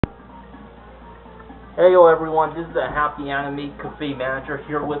Heyo everyone, this is the HappyAnimaidCafeManager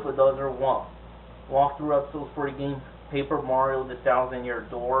here with another walkthrough episodes for the game Paper Mario: The Thousand-Year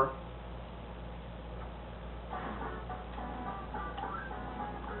Door.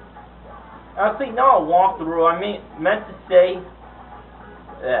 Actually, not a walkthrough, I meant to say,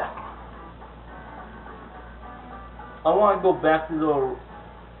 I want to go back to the,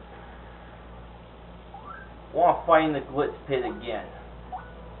 fight in the Glitz pit again.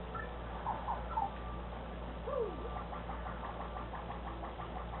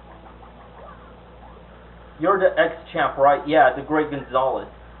 You're the ex-champ, right? Yeah, the Great Gonzalez.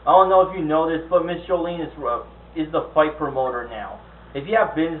 I don't know if you know this, but Miss Jolene is the fight promoter now. If you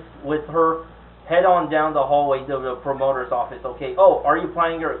have business with her, head on down the hallway to the promoter's office, okay? Oh, are you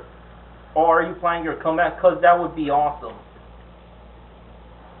planning your comeback? Cause that would be awesome.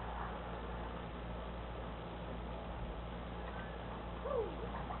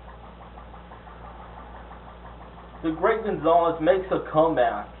 The Great Gonzalez makes a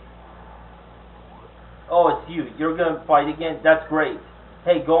comeback. Oh, it's you. You're gonna fight again? That's great.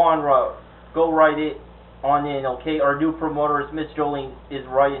 Hey, go right it on in, okay? Our new promoter, Miss Jolene, is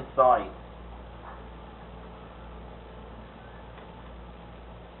right inside.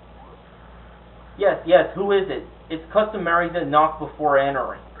 Yes, who is it? It's customary to knock before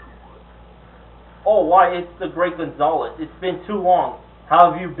entering. Oh, why, it's the Great Gonzalez. It's been too long.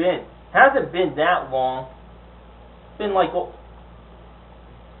 How have you been? Hasn't been that long. Been like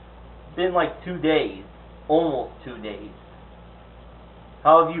 2 days. Almost 2 days.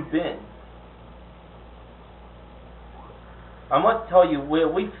 How have you been? I must tell you,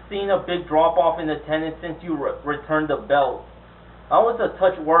 we've seen a big drop-off in attendance since you returned the belt. I was a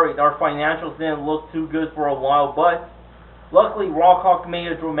touch worried. Our financials didn't look too good for a while, but luckily Rockhawk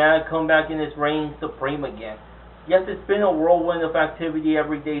made a dramatic comeback and is reigning supreme again. Yes, it's been a whirlwind of activity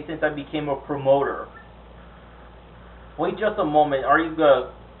every day since I became a promoter. Wait just a moment. Are you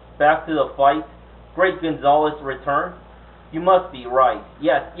back to the fight? Great Gonzalez returned? You must be right.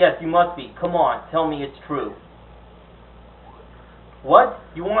 Yes, you must be. Come on, tell me it's true. What?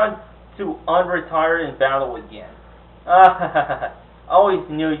 You want to unretire and battle again? I always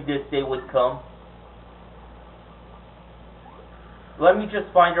knew this day would come. Let me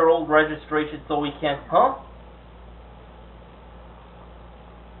just find your old registration so we can... Huh?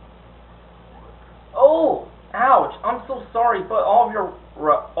 Oh! Ouch! I'm so sorry, but all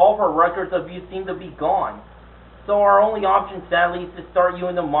of our records of you seem to be gone. So our only option, sadly, is to start you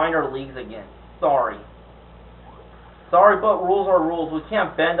in the minor leagues again. Sorry. Sorry, but rules are rules. We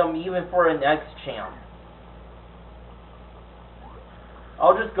can't bend them even for an ex-champ.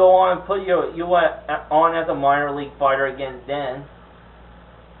 I'll just go on and put you on as a minor league fighter again then.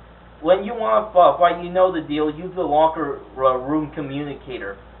 When you want to fight, you know the deal. Use the locker room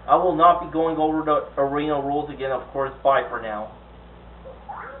communicator. I will not be going over the arena rules again, of course. Bye for now.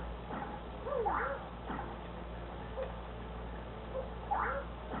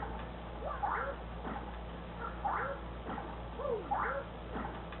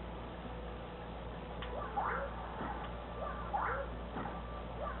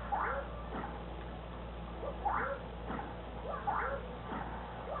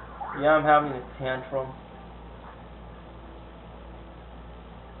 Yeah, I'm having a tantrum.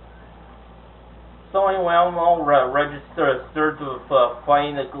 So anyway, I'm all registered to fight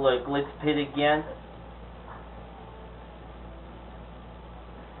in the Glitz pit again.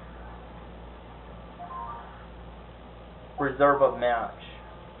 Reserve a match.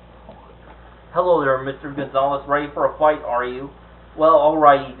 Hello there, Mr. Gonzalez. Ready for a fight, are you? Well,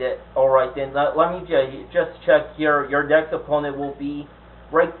 alright then. Let me just check here. Your next opponent will be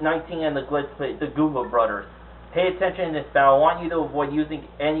ranked 19 in the Glitz pit, the Gooba Brothers. Pay attention in this battle. I want you to avoid using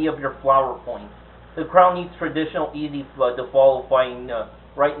any of your flower points. The crowd needs traditional, easy to follow fighting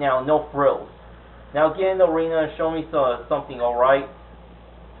right now, no frills. Now get in the arena and show me something, alright?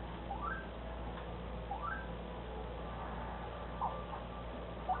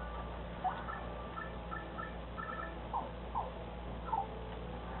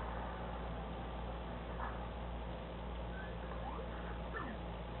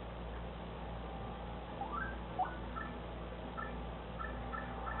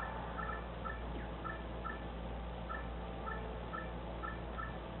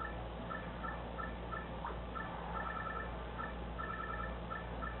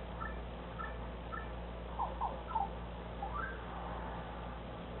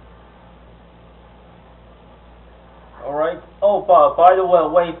 Alright. Oh, by the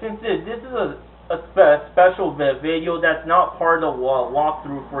way, since this is a special video that's not part of the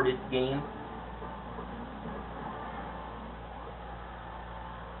walkthrough for this game,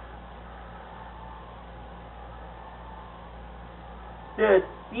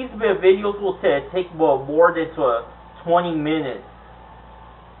 these videos will take more than 20 minutes.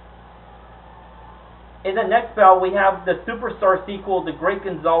 In the next battle, we have the Superstar sequel, The Great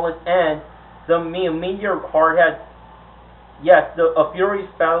Gonzalez, and the Meteor Hardhead. Yes, a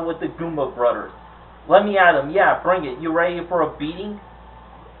furious battle with the Goomba brothers. Let me at them. Yeah, bring it. You ready for a beating?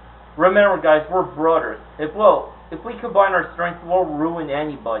 Remember, guys, we're brothers. If we combine our strength, we'll ruin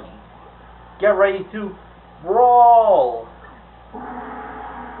anybody. Get ready to brawl.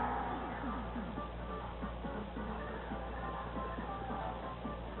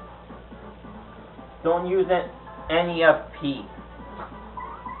 Don't use any FP.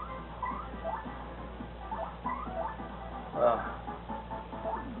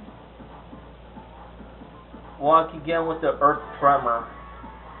 Walk again with the earth tremor.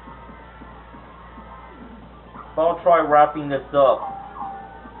 But I'll try wrapping this up.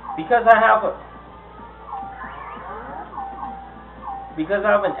 Because I have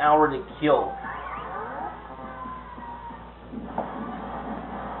an hour to kill.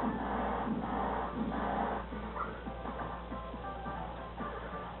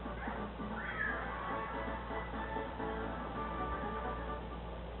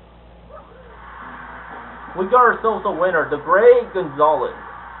 We got ourselves a winner, the Great Gonzalez.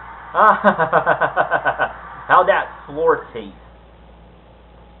 How that floor tastes.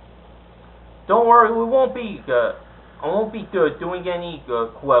 Don't worry, we won't be. I won't be doing any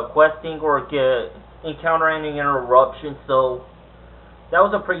questing or encounter any interruptions. So that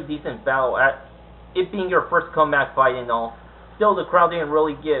was a pretty decent battle. It being your first comeback fight and all. Still, the crowd didn't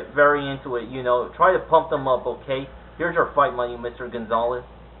really get very into it. You know, try to pump them up, okay? Here's your fight money, Mr. Gonzalez.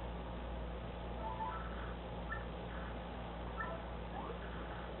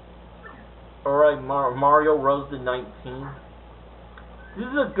 Alright, Mario rose to 19. This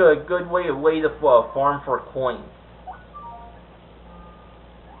is a good way to farm for coins.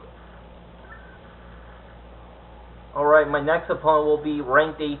 Alright, my next opponent will be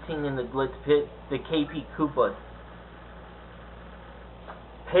ranked 18 in the Glitz pit, the KP Koopas.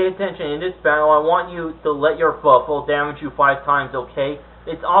 Pay attention, in this battle I want you to let your full damage you 5 times, okay?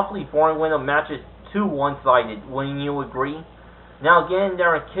 It's awfully boring when a match is too one-sided, wouldn't you agree? Now get in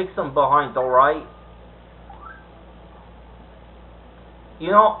there and kick some behinds, alright? You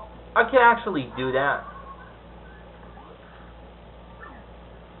know, I can actually do that.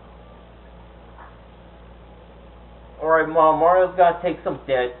 Alright, Mario's gotta take some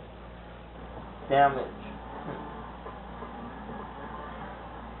damage.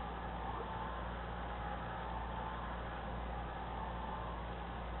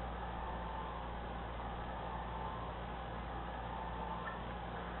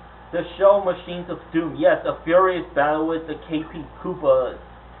 The Shell Machines of Doom. Yes, a furious battle with the KP Koopas.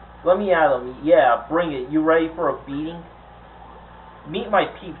 Let me at them. Yeah, bring it. You ready for a beating? Meet my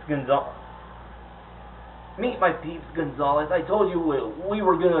peeps, Gonzalez. Meet my peeps, Gonzalez. I told you we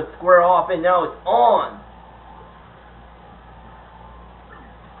were gonna square off, and now it's on.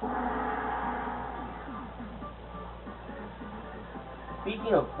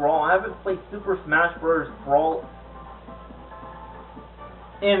 Speaking of Brawl, I haven't played Super Smash Bros. Brawl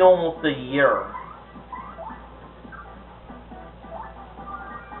in almost a year.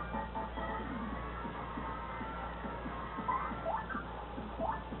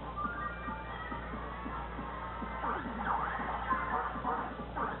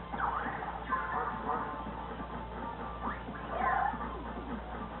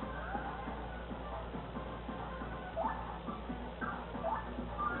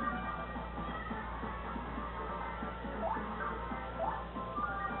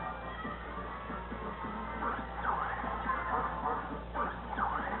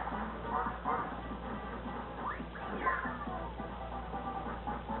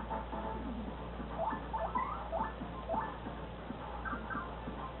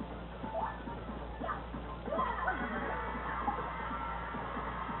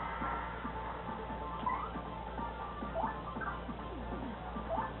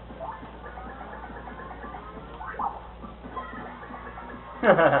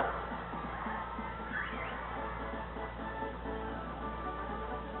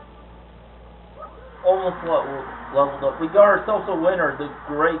 Almost leveled up. We got ourselves a winner, the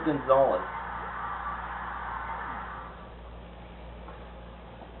Great Gonzalez.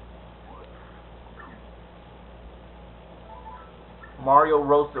 Mario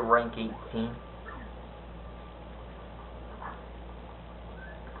rose to rank 18.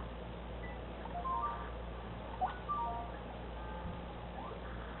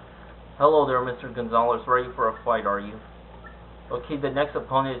 Hello there, Mr. Gonzalez. Ready for a fight, are you? Okay, the next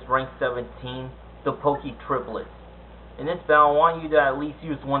opponent is rank 17, the Pokey Triplets. In this battle, I want you to at least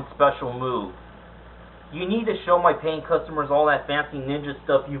use one special move. You need to show my paying customers all that fancy ninja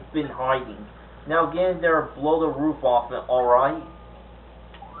stuff you've been hiding. Now get in there and blow the roof off it, alright?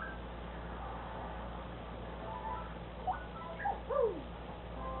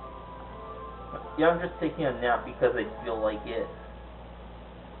 Yeah, I'm just taking a nap because I feel like it.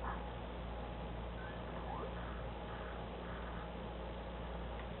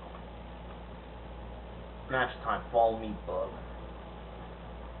 Match time, follow me, bug.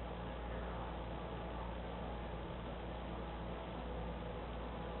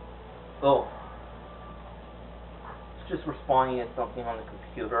 Oh. It's just responding to something on the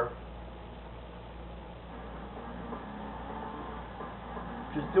computer.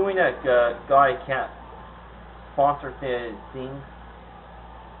 Just doing that guy can't sponsor thing.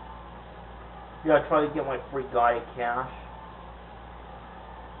 Yeah, I try to get my free Gaia cash.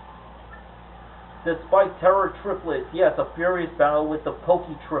 Despite terror triplets, yes, a furious battle with the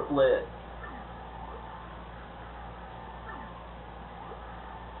Pokey triplet.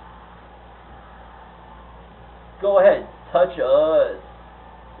 Go ahead, touch us.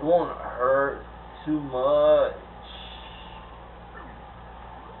 It won't hurt too much.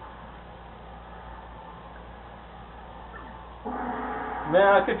 Man,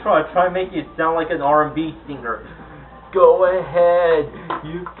 I could try and make you sound like an R&B singer. Go ahead,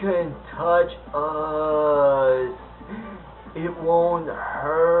 you can touch us. It won't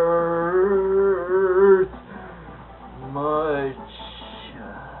hurt much.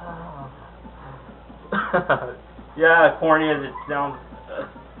 Yeah, corny as it sounds.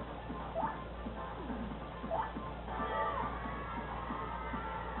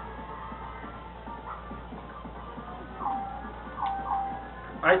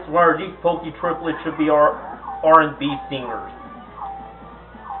 I swear, these Pokey triplets should be R&B singers.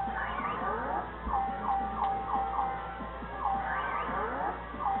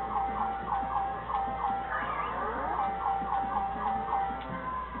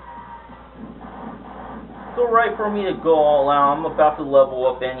 It's alright for me to go all out. I'm about to level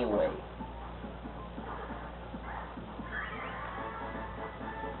up anyway.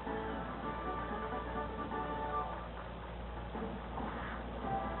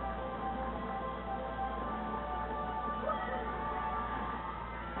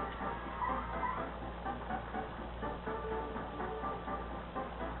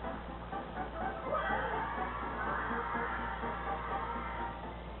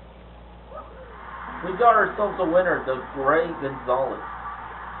 We got ourselves a winner, the Gray Gonzalez.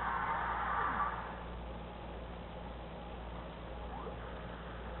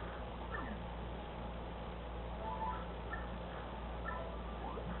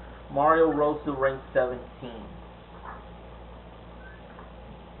 Mario rose to rank 17.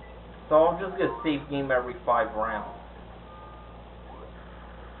 So I'm just gonna save game every 5 rounds.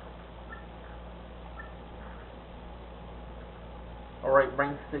 Alright,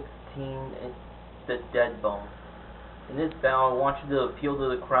 rank 16 and the Dead Bone. In this battle, I want you to appeal to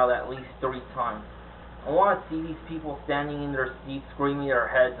the crowd at least 3 times. I want to see these people standing in their seats screaming their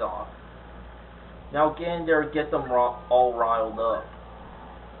heads off. Now get in there and get them all riled up.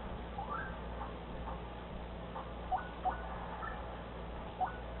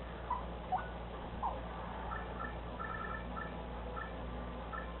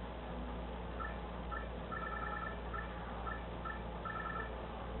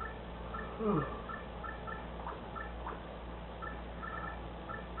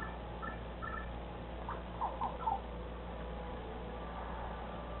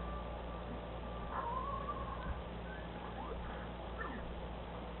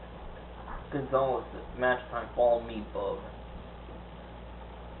 Gonzalez, match time, follow me, bub.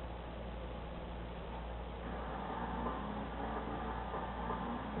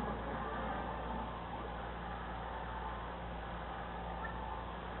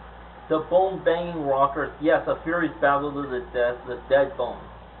 The Bone Banging Rockers, yes, a furious battle to the death, the Dead Bone.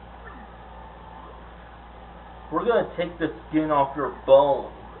 We're gonna take the skin off your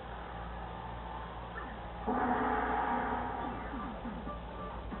bone.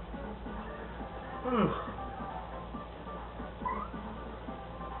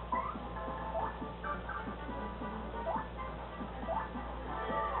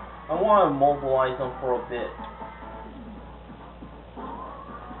 I want to mobilize them for a bit.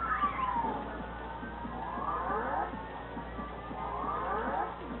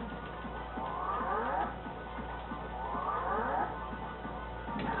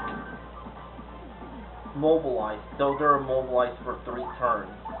 Mobilized, so they're immobilized for 3 turns.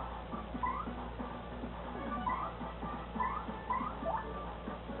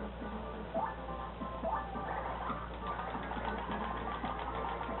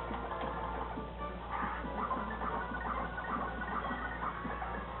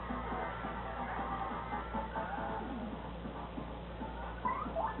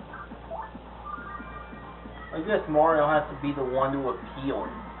 I guess Mario has to be the one to appeal.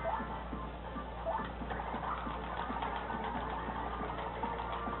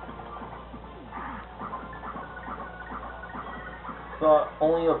 So I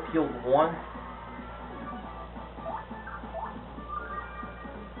only appealed once.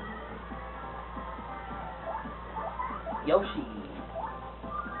 Yoshi.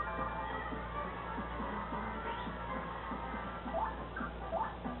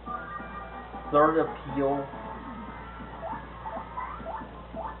 Third appeal.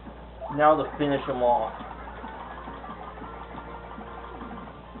 Now to finish him off.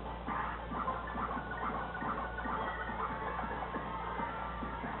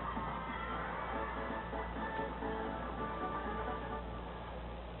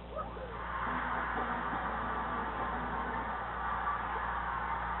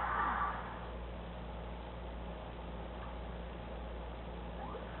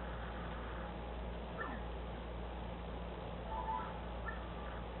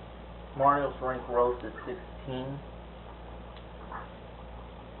 Mario's rank rose to 16.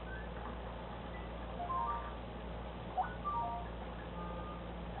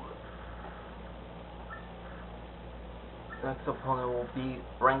 Next opponent will be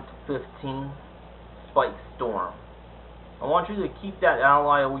ranked 15, Spike Storm. I want you to keep that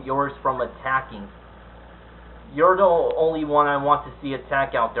ally of yours from attacking. You're the only one I want to see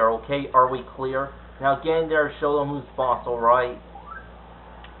attack out there, okay? Are we clear? Now get in there and show them who's boss, alright?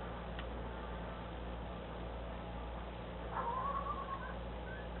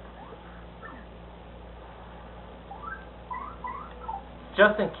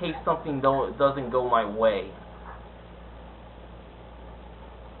 Just in case something doesn't go my way.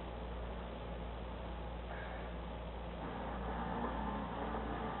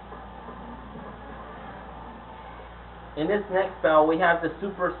 In this next battle, we have the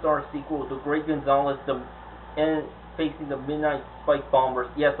Superstar sequel to Great Gonzalez and facing the Midnight Spike Bombers.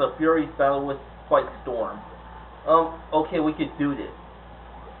 Yes, a Furious battle with Spike Storm. Okay, we could do this.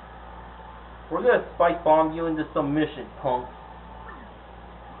 We're gonna Spike Bomb you into submission, punk.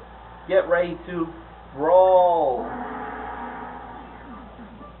 Get ready to brawl.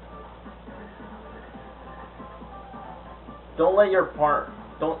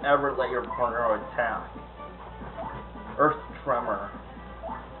 Don't ever let your partner attack. Earth Tremor.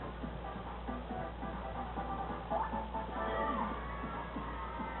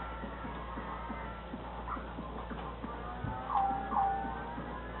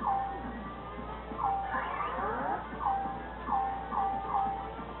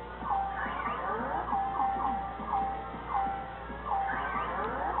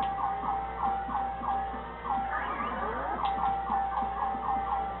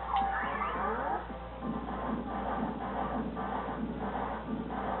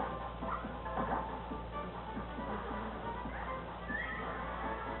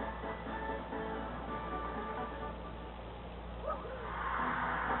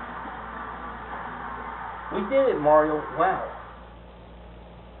 We did it, Mario. Wow.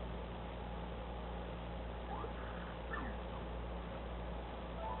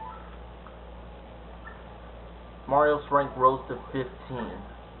 Mario's rank rose to 15.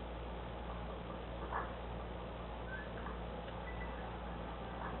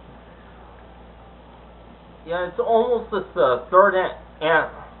 Yeah, it's almost the third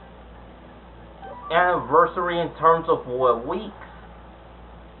anniversary in terms of weeks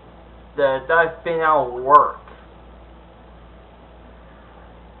that I've been out of work.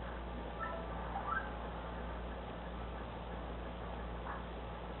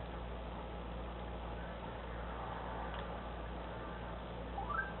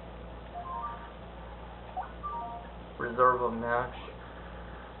 Reserve a match.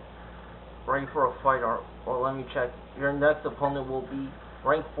 Ready for a fight, or let me check. Your next opponent will be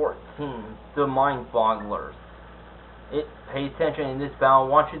rank 14, the Mind Bogglers. Pay attention in this battle. I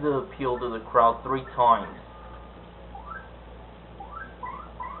want you to appeal to the crowd 3 times.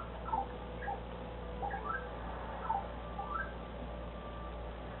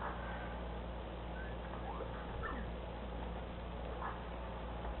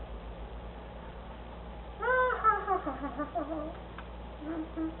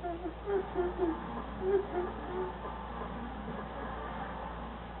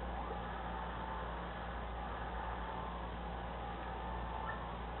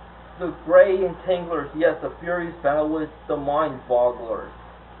 The Gray Entanglers, yes, a furious battle with the Mind Bogglers.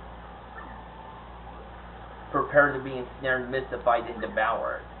 Prepare to be ensnared, mystified, and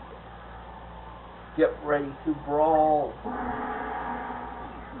devoured. Get ready to brawl.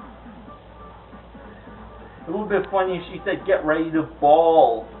 It would have been funny if she said, get ready to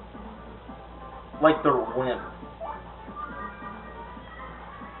ball. like they're wimps.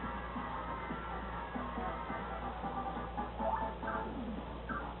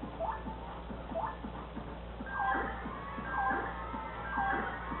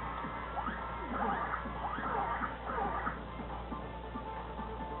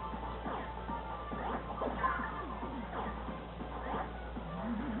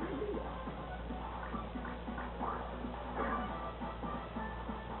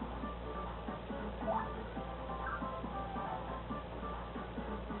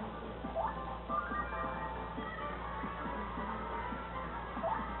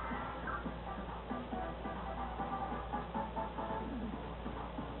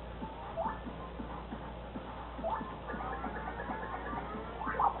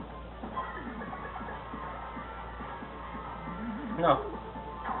 No.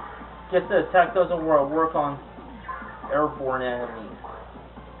 Guess the attack doesn't work on airborne enemies.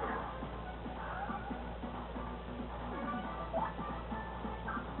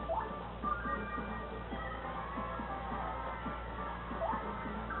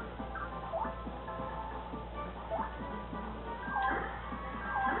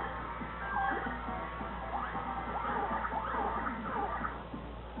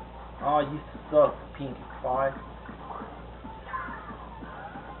 Oh, you suck, Pinkie Pie.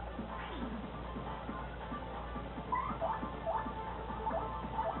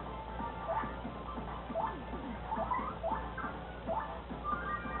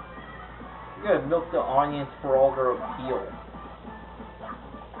 You gotta milk the audience for all their appeal.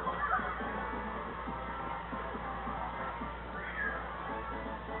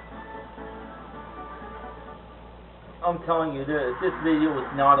 I'm telling you, this video is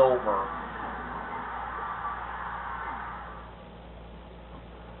not over.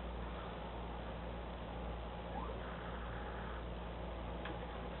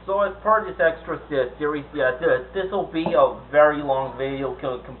 So as part of this extra series, yeah, this will be a very long video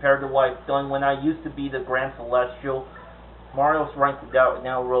compared to what I've done when I used to be the Grand Celestial. Mario's ranked out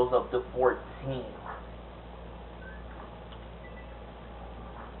now rose up to 14.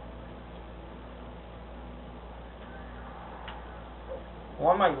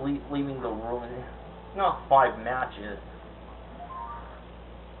 Why am I leaving the room? Not 5 matches.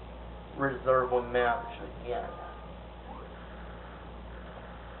 Reserve a match again.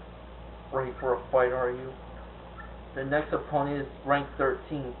 Ready for a fight, are you? The next opponent is ranked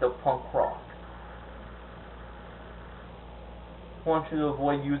 13, the Punk Rock. Want you to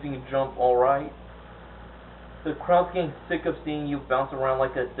avoid using a jump, alright? The crowd's getting sick of seeing you bounce around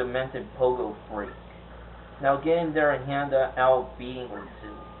like a demented pogo freak. Now get in there and hand out a beating or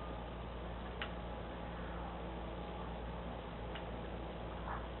two.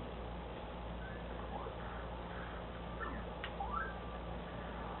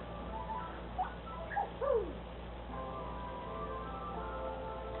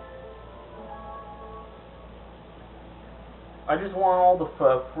 I just want all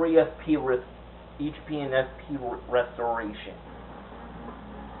the free HP and SP restoration.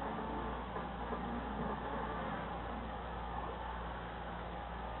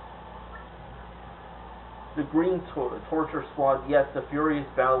 The Green Torture Squad, yes, the furious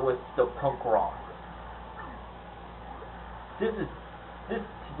battle with the Punk Rock. This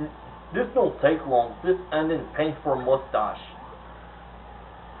don't take long. This end in pain for mustache.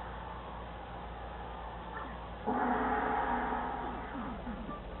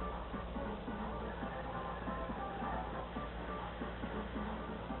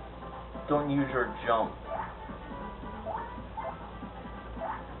 Don't use your jump.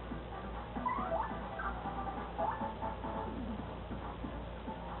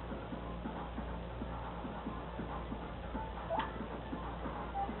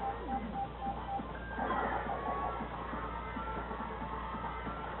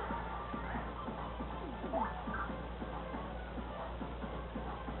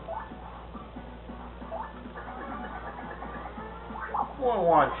 I wouldn't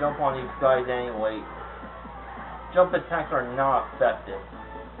want to jump on these guys anyway. Jump attacks are not effective.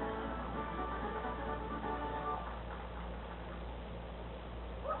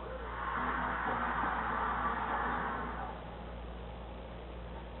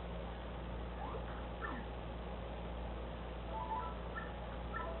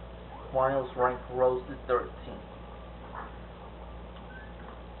 Mario's rank rose to 13.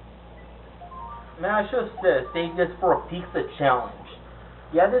 Man, I should have saved this for a pizza challenge.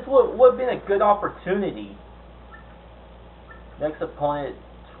 Yeah, this would have been a good opportunity. Next opponent,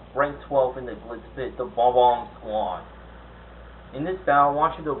 ranked 12 in the Glitz pit, the Bomb Squad. In this battle, I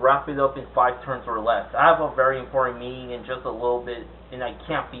want you to wrap it up in 5 turns or less. I have a very important meeting in just a little bit, and I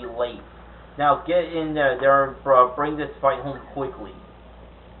can't be late. Now get in there, bring this fight home quickly.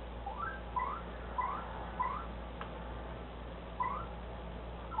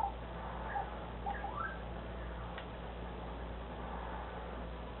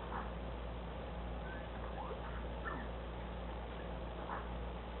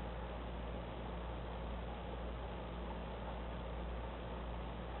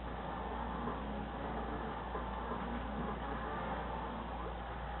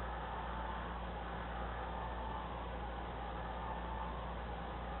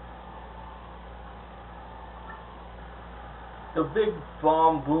 The big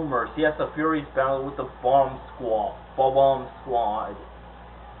bomb boomers. Yes, a furious battle with the bomb squad.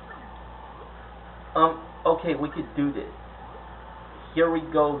 Okay, we could do this. Here we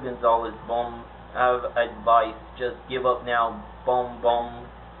go, Gonzalez. Bomb. Have advice. Just give up now. Bomb, bomb.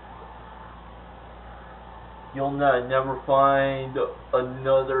 You'll never find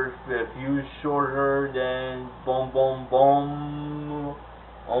another fuse shorter than bomb, bomb, bomb.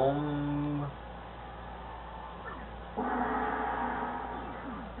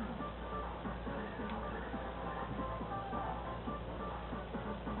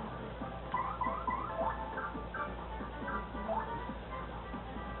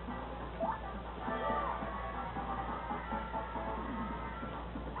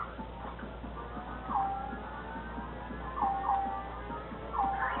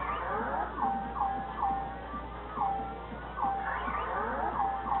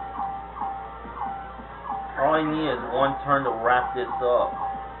 All I need is one turn to wrap this up.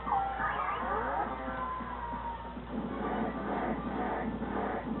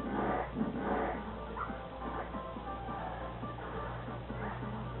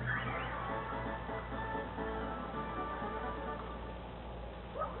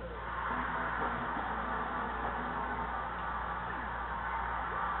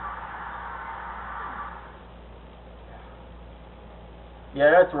 Yeah,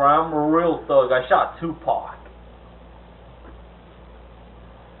 that's right, I'm a real thug. I shot Tupac.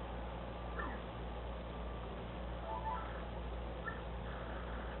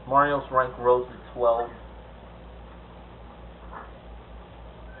 Mario's rank rose to 12.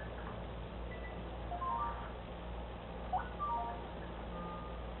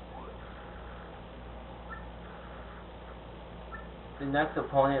 The next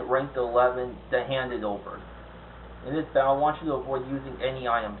opponent ranked 11, the handed over. In this battle, I want you to avoid using any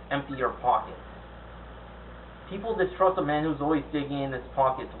items. Empty your pockets. People distrust a man who's always digging in his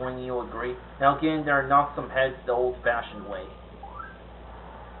pockets, wouldn't you agree? Now get in there and knock some heads the old-fashioned way.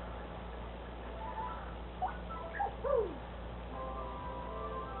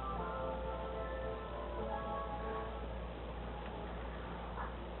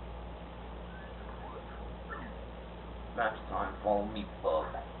 Match time, follow me, bub.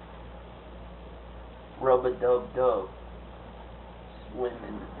 Rub-a-dub-dub. Swim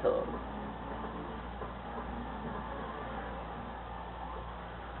in the tub.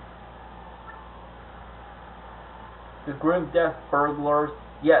 The Grim Death Burglars.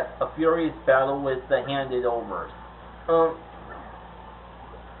 Yes, a furious battle with the handed overs.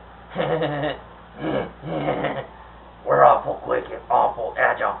 We're awful quick and awful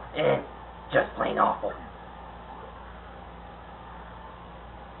agile and just plain awful.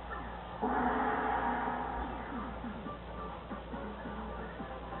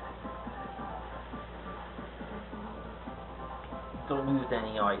 Don't use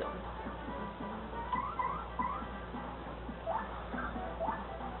any items.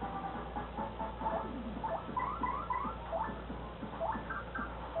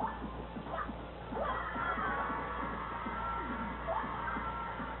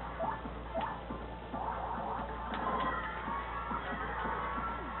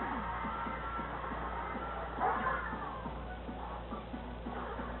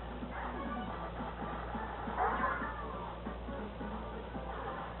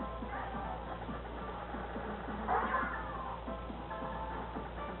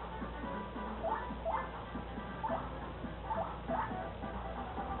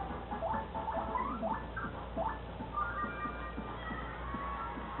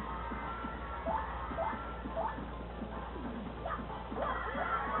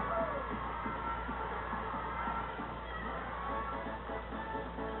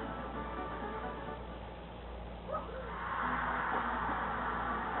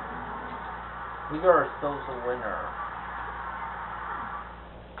 We got ourselves a winner.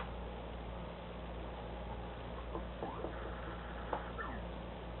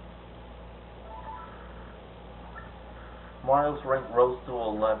 Mario's rank rose to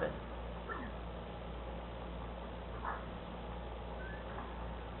 11.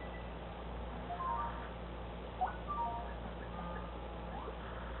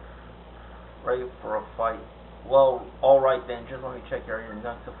 Ready for a fight. Well, alright then, just let me check your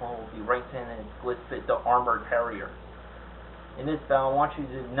next opponent will be ranked 10 and Glitz the Armored Terrier. In this battle, I want you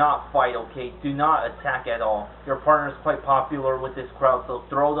to not fight, okay? Do not attack at all. Your partner is quite popular with this crowd, so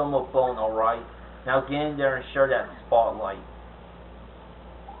throw them a bone, alright? Now get in there and share that spotlight.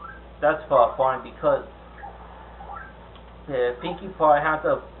 That's fine because Pinkie Pie has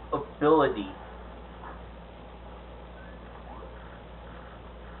the ability.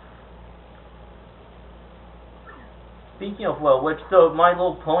 Speaking of which, so My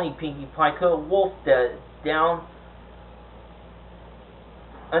Little Pony Pinkie Pie could have wolfed down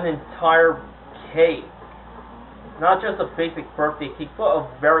an entire cake. Not just a basic birthday cake, but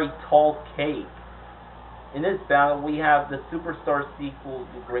a very tall cake. In this battle, we have the Superstar sequel,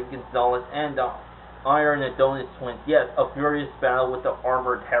 the Great Gonzalez, and the Iron and Adonis Twins. Yes, a furious battle with the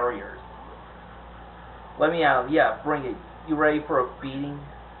Armored Terriers. Let me out. Yeah, bring it. You ready for a beating?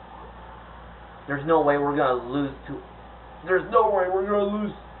 There's no way we're gonna lose to. There's no way we're gonna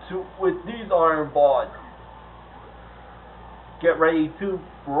lose to with these Iron Bots. Get ready to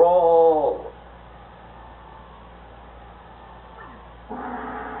brawl.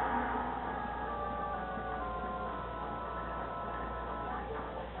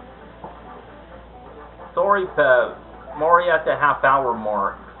 Sorry, Pev. I'm already at the half-hour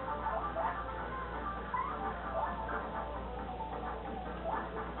mark.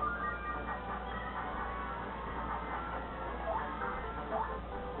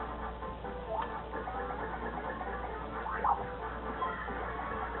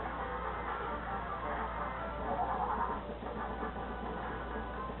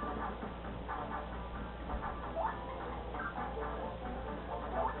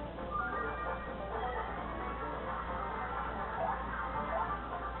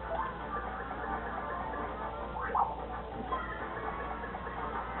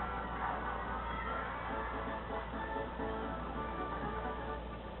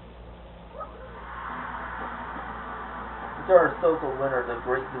 Our social winner, the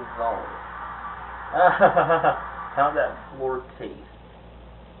Great Gonzalez. How that floor taste.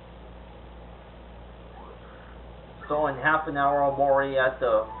 So in half an hour, I'm already at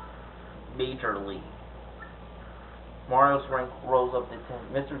the Major League. Mario's rank rose up to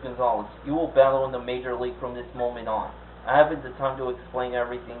 10. Mr. Gonzalez, you will battle in the Major League from this moment on. I haven't the time to explain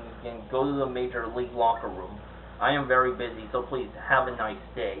everything again. Go to the Major League locker room. I am very busy, so please have a nice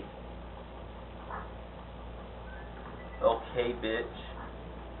day. Okay, bitch.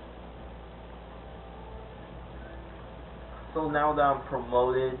 So now that I'm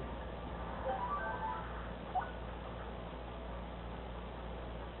promoted,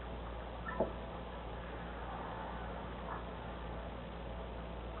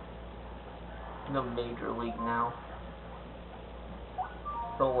 in the Major League now.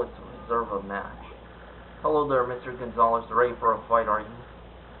 So let's reserve a match. Hello there, Mr. Gonzalez. Ready for a fight, are you?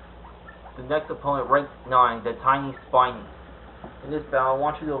 The next opponent, ranked 9, the Tiny Spiny. In this battle, I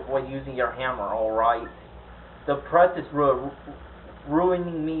want you to avoid using your hammer, alright? The press is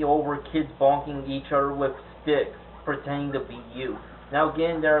ruining me over kids bonking each other with sticks, pretending to be you. Now get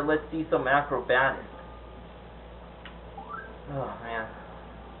in there, let's see some acrobatics. Oh, man.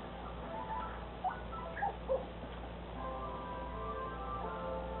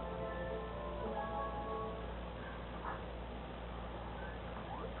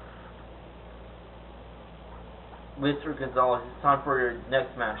 Mr. Gonzalez, it's time for your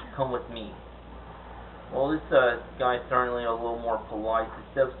next match. Come with me. Well, this guy's certainly a little more polite.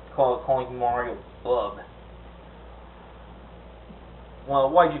 Instead of calling Mario Blub.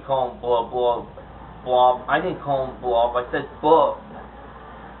 Well, why'd you call him Blob? I didn't call him Blob. I said Bub.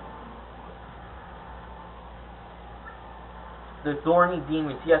 The Thorny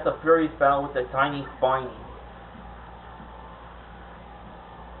Demons. He has a furious battle with the Tiny Spiny.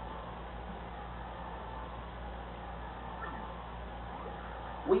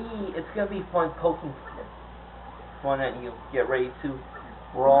 It's gonna be fun poking fun at you. Get ready to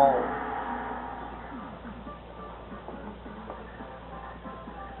brawl.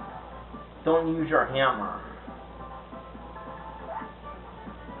 Don't use your hammer.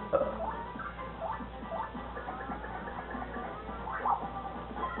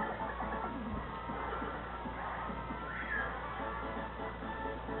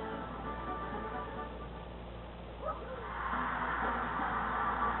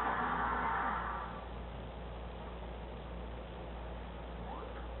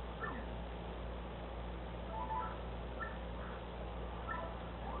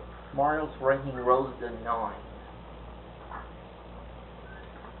 Mario's ranking rose to 9.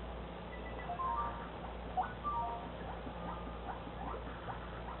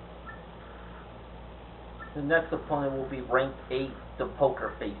 The next opponent will be ranked 8, the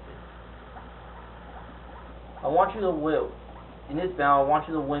Poker Faces. I want you to win. In this battle, I want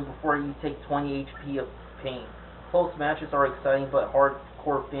you to win before you take 20 HP of pain. Close matches are exciting, but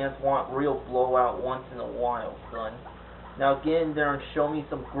hardcore fans want real blowout once in a while, son. Now get in there and show me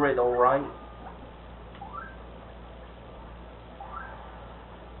some grit, alright?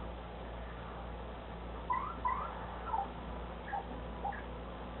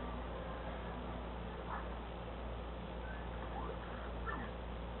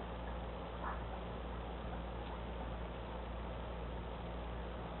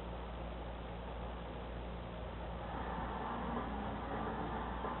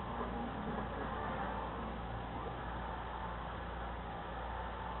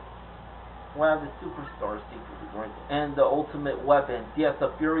 We'll have the Superstar Secret and the Ultimate Weapon. Yes,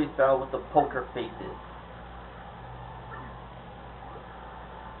 a furious battle with the Poker Faces.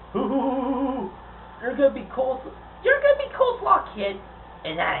 Ooh, you're gonna be coleslaw, kid,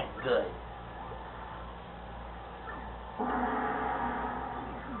 and that ain't good.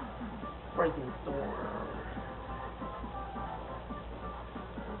 Breaking sword.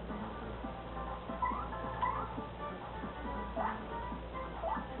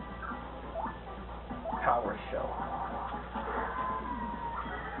 Power show.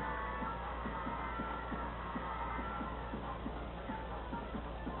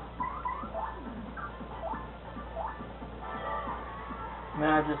 Man,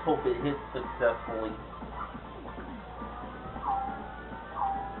 I just hope it hits successfully.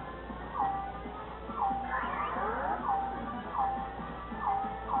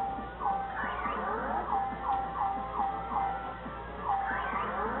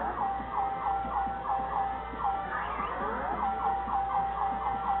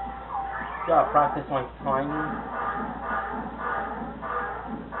 Gotta practice my timing.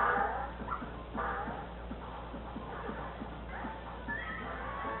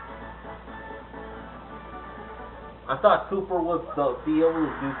 I thought Cooper would be able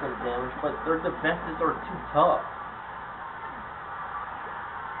to do some damage, but their defenses are too tough.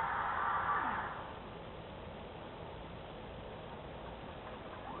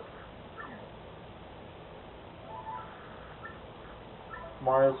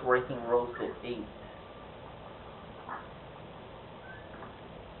 Mario's ranking rose to 8.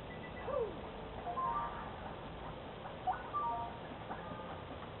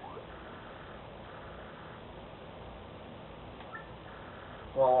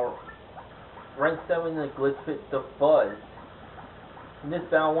 Well, rank 7 in the Glitz fit the Fuzz. In this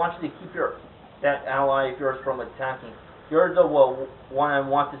battle, I want you to keep that ally of yours from attacking. You're the one I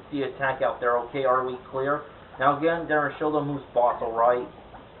want to see attack out there, okay? Are we clear? Now get in there and show them who's boss, alright?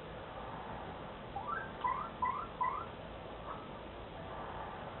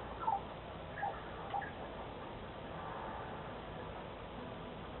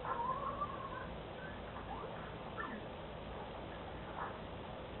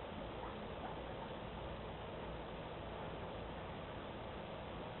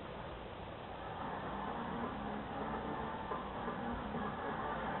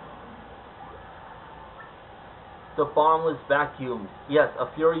 The Bombless Vacuum. Yes, a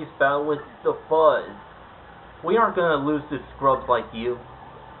furious battle with the Fuzz. We aren't gonna lose to scrubs like you.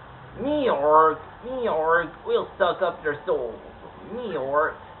 Me orc, we'll suck up your souls. Me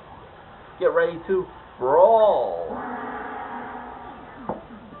orc. Get ready to brawl.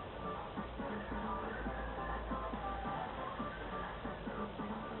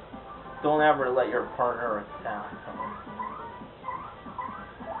 Don't ever let your partner attack.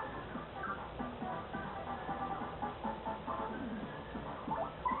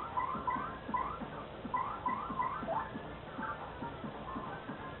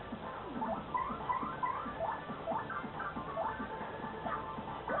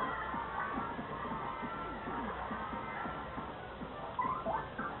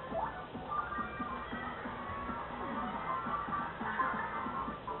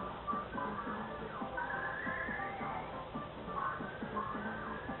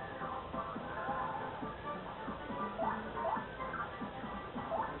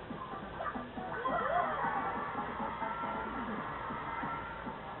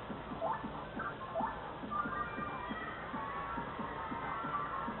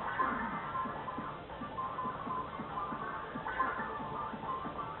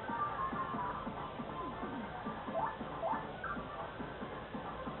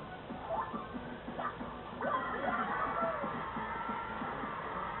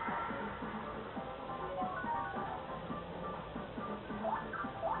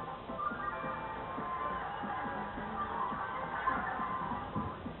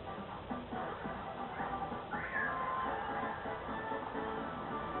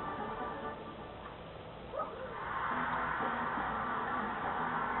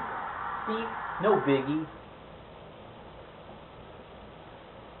 50? No biggie.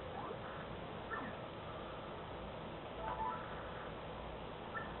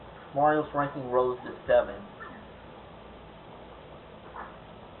 Mario's ranking rose to 7.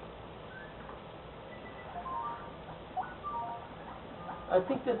 I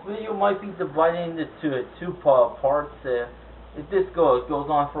think this video might be divided into two parts if this goes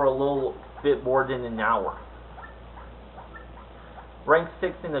on for a little bit more than an hour. Rank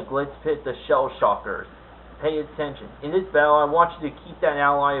 6 in the Glitz pit, the Shell Shockers. Pay attention. In this battle, I want you to keep that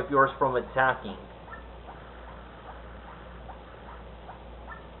ally of yours from attacking.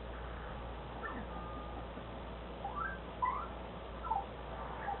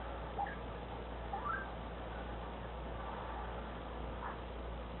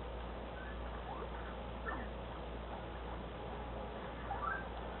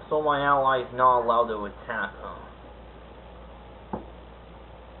 So my ally is not allowed to attack them.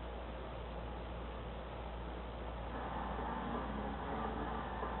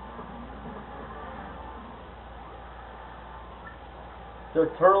 The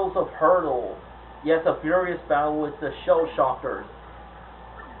Turtles of Hurdle. Yes, a furious battle with the Shell Shockers.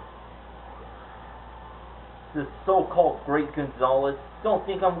 The so-called Great Gonzalez. Don't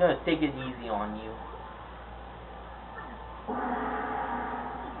think I'm gonna take it easy on you.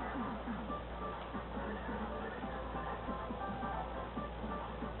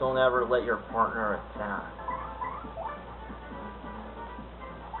 Don't ever let your partner attack.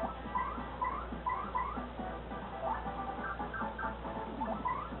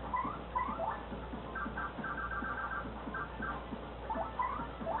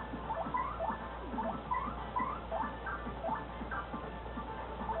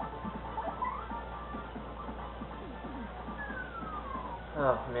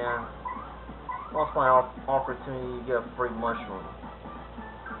 Oh man, lost my opportunity to get a free mushroom.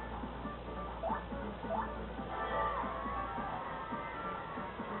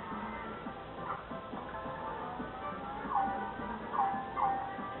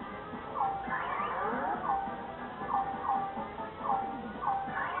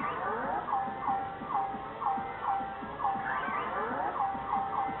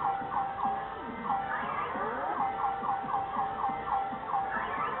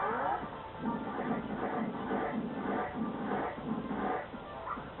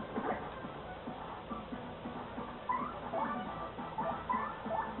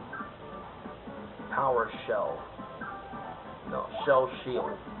 Power Shell. No, Shell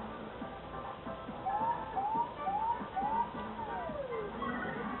Shield.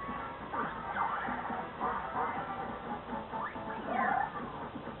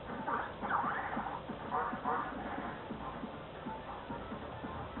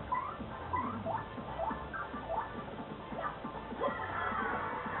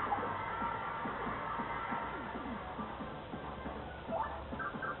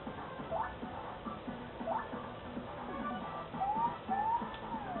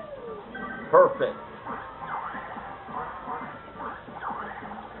 Perfect.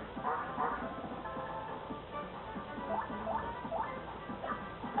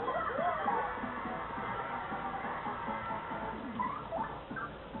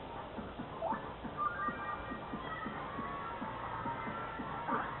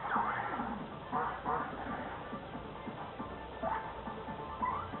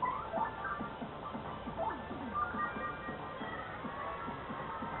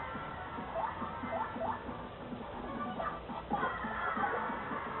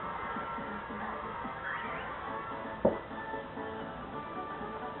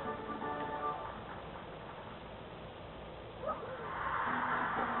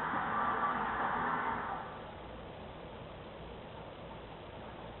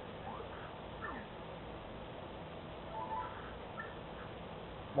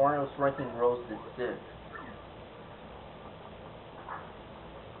 Mario's ranking rose to 6.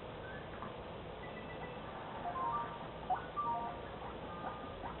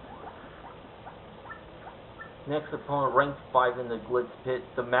 Next opponent, ranked 5 in the Glitz pit,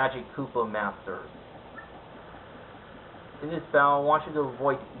 the Magic Koopa Masters. In this battle, I want you to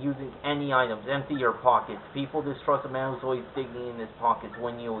avoid using any items. Empty your pockets. People distrust a man who's always digging in his pockets.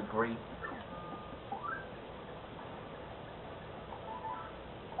 Wouldn't you agree?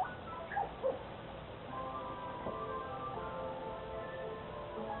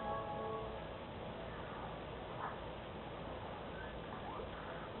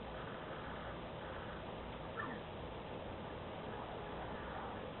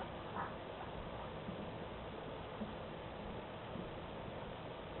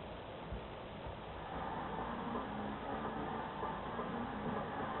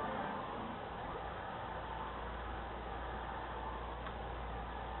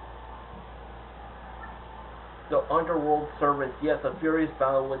 The Underworld Servants. Yes, a furious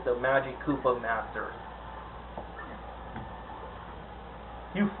battle with the Magic Koopa Masters.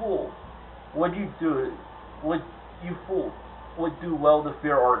 You fool! Would you do? Would you fool? Would do well to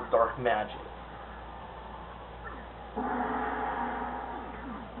fear our dark magic.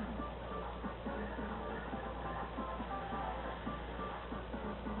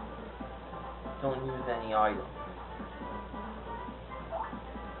 Don't use any items.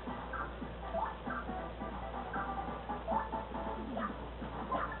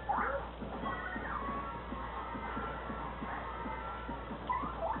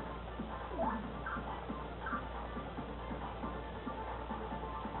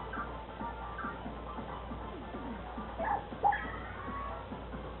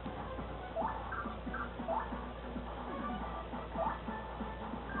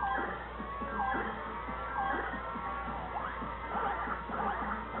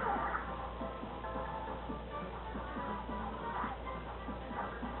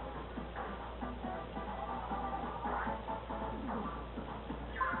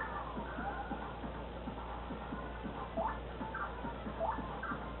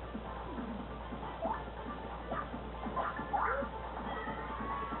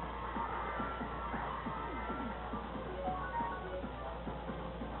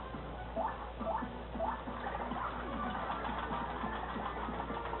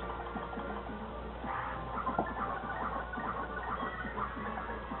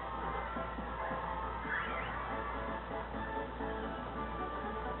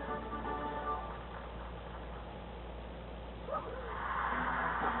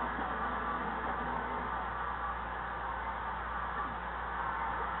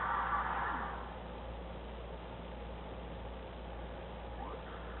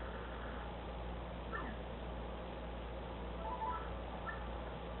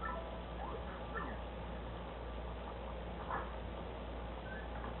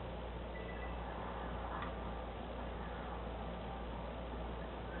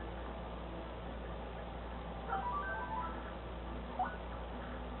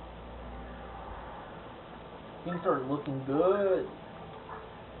 Things are looking good.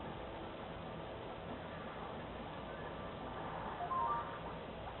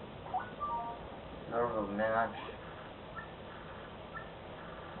 Another match.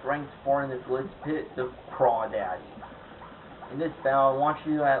 Rank 4 in the Glitz pit, the Crawdaddy. In this battle, I want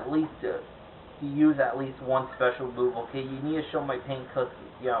you to at least use at least one special move. Okay, you need to show my pain custom.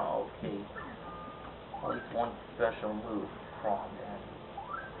 Yeah, okay. At least one special move, Crawdaddy.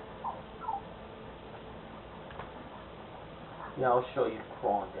 Yeah, I'll show you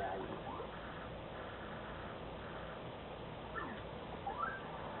Crawdaddy.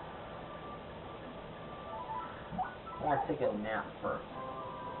 I want to take a nap first.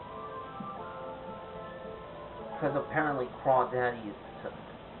 Because apparently Crawdaddy is sick.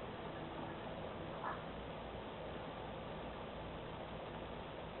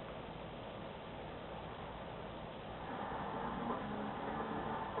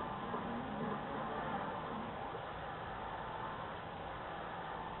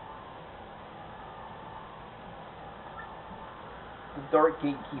 The Dark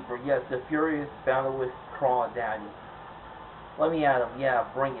Gatekeeper, yes, the furious battle with Crawdaddy. Let me at him, yeah,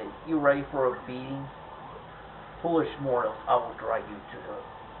 bring it. You ready for a beating? Foolish mortals, I will drag you to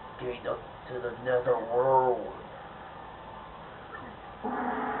the gate up to the nether world.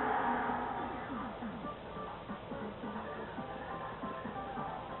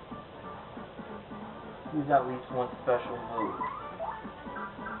 Use at least one special move.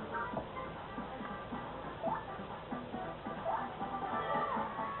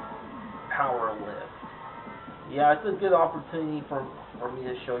 Power lift. Yeah, it's a good opportunity for me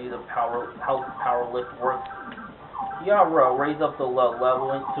to show you how power lift works. You gotta raise up the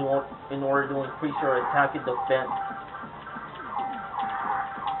level in order to increase your attack and defense.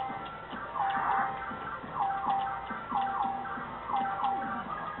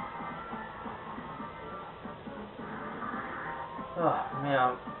 Oh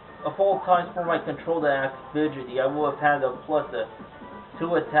man, of all times for my control to act fidgety, I would have had a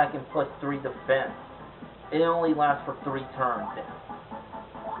 +2 attack and +3 defense. It only lasts for 3 turns then.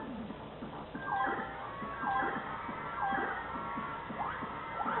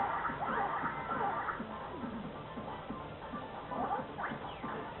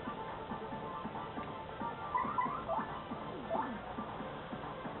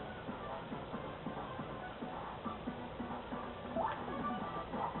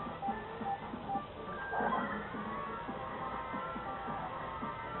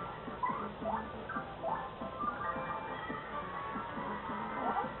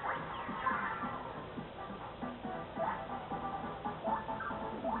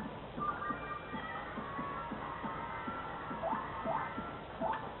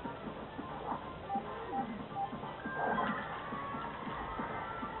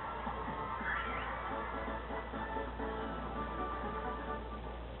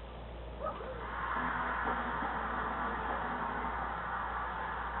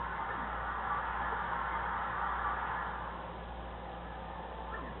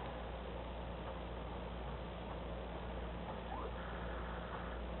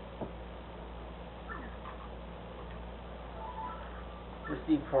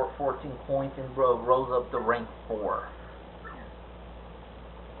 Received for 14 points and rose up to rank 4.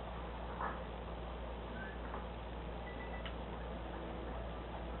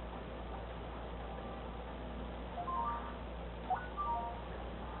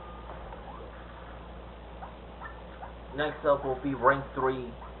 Next up will be rank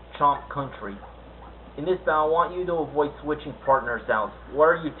 3, Chomp Country. In this battle, I want you to avoid switching partners out. What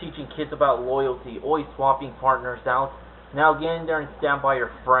are you teaching kids about loyalty? Always swapping partners out. Now get in there and stand by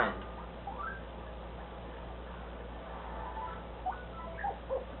your friend.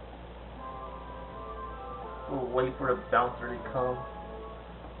 We'll wait for the bouncer to come.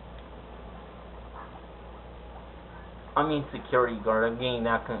 I mean security guard. I'm getting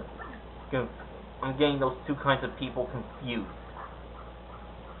those two kinds of people confused.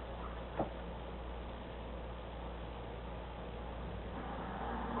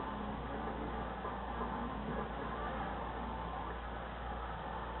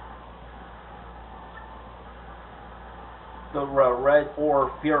 The red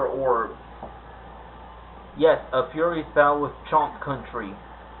orb, fear orb. Yes, a furious battle with Chomp Country.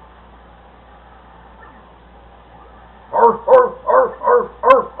 Arf, arf, arf, arf,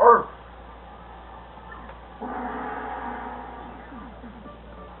 arf, arf.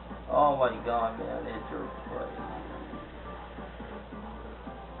 Oh my god, man, it's your place.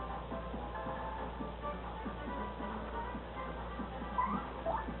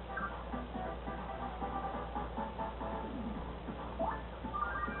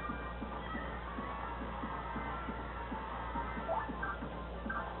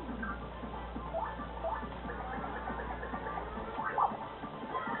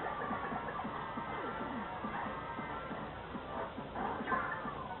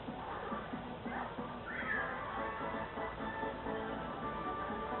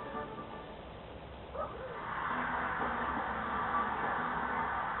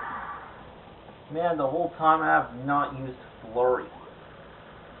 Man, the whole time I have not used Flurry.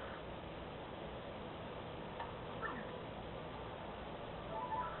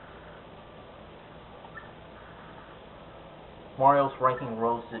 Mario's ranking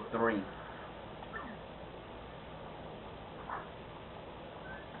rose to 3.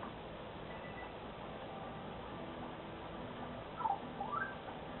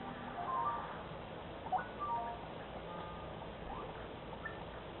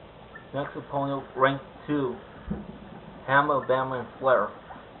 Next opponent, rank 2, Hammer, Bama, and Flare.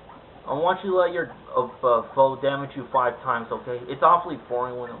 I want you to let your foe damage you 5 times, okay? It's awfully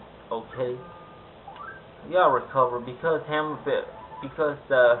boring when, okay? You gotta recover because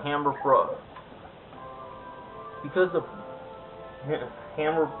the Hammer,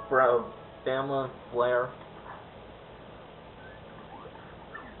 Bama, and Flare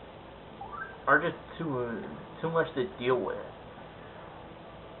are just too much to deal with.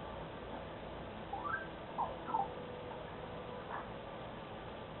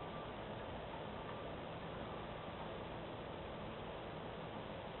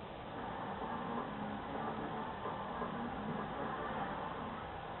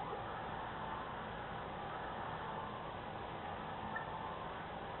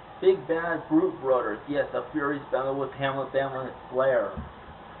 Big Bad Brute Brothers. Yes, a furious battle with Hammer, Bama, and Flare.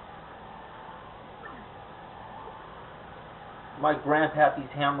 My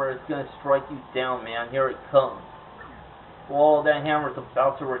Grandpappy's hammer is gonna strike you down, man. Here it comes. Well, that hammer's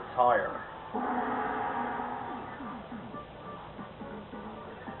about to retire.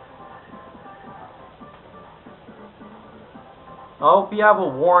 I hope you have a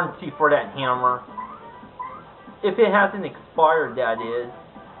warranty for that hammer. If it hasn't expired, that is.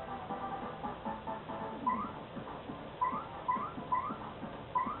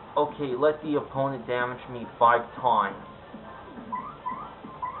 Okay, let the opponent damage me 5 times.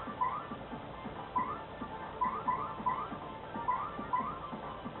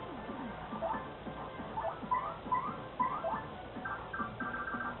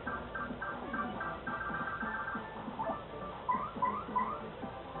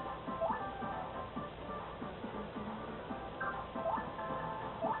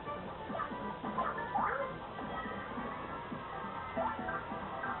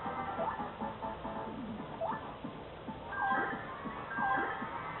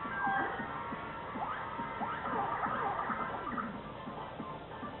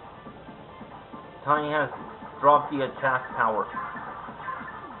 Tiny has dropped the attack power.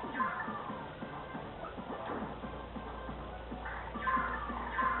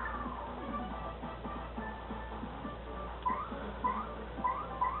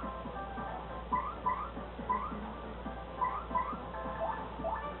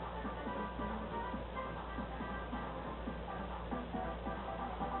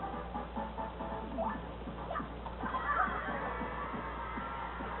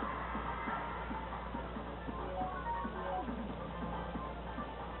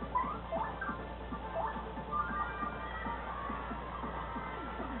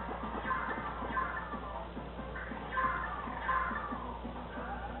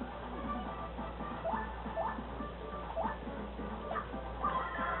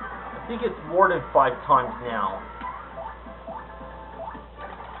 think it's more than 5 times now.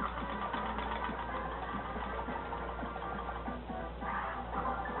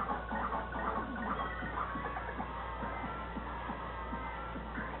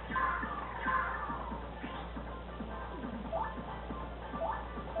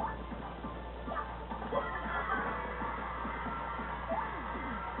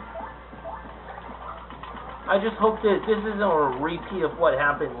 I just hope that this isn't a repeat of what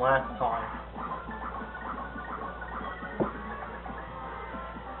happened last time.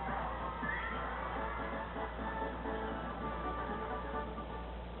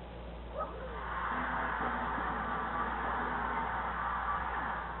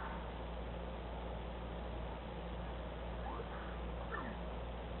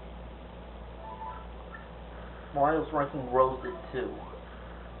 Mario's ranking rose at 2.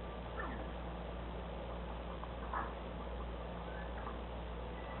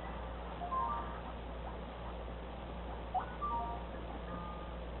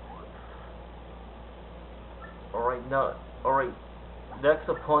 Alright, next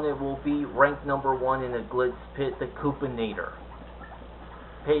opponent will be ranked number 1 in the Glitz pit, the HappyAnimaidCafeManager.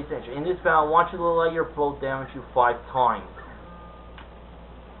 Pay attention. In this battle, I want you to let your bow damage you 5 times.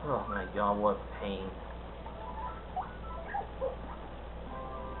 Oh my god, what pain.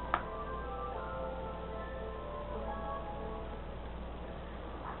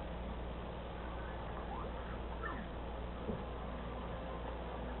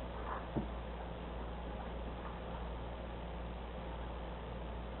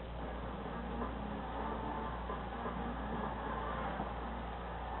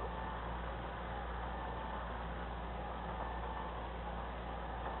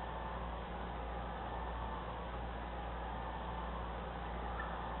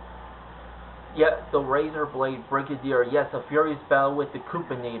 Yes, the Razor Blade Brigadier. Yes, a furious battle with the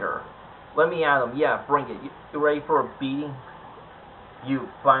HappyAnimaidCafeManager. Let me at him. Yeah, bring it. You ready for a beating? You,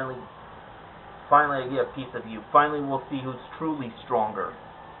 finally I get a piece of you. Finally we'll see who's truly stronger.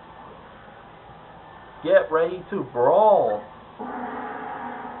 Get ready to brawl.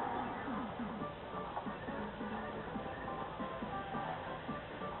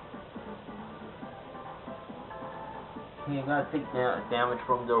 You're gonna take damage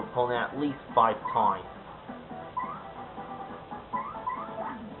from the opponent at least 5 times.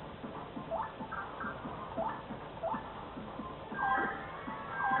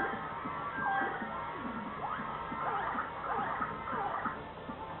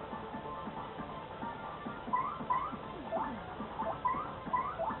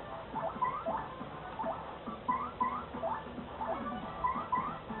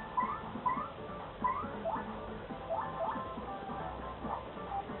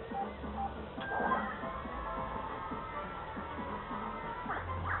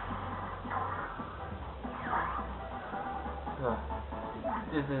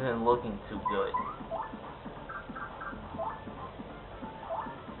 This isn't looking too good.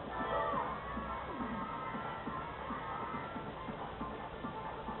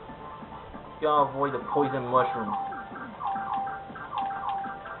 Gotta avoid the poison mushrooms.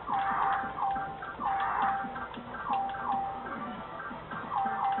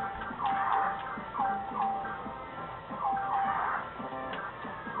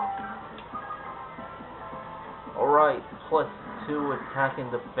 Alright, +2 attack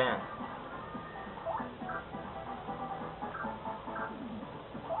and defense.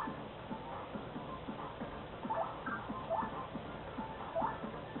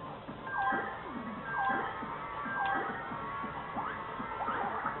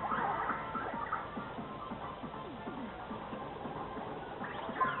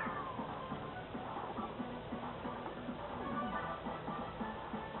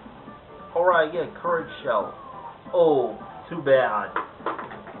 Alright, yeah, Courage Shell. Oh, too bad.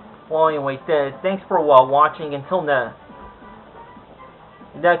 Well, anyway, thanks for watching. Until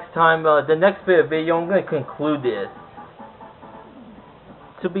next time, the next video, I'm going to conclude this.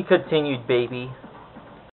 To be continued, baby.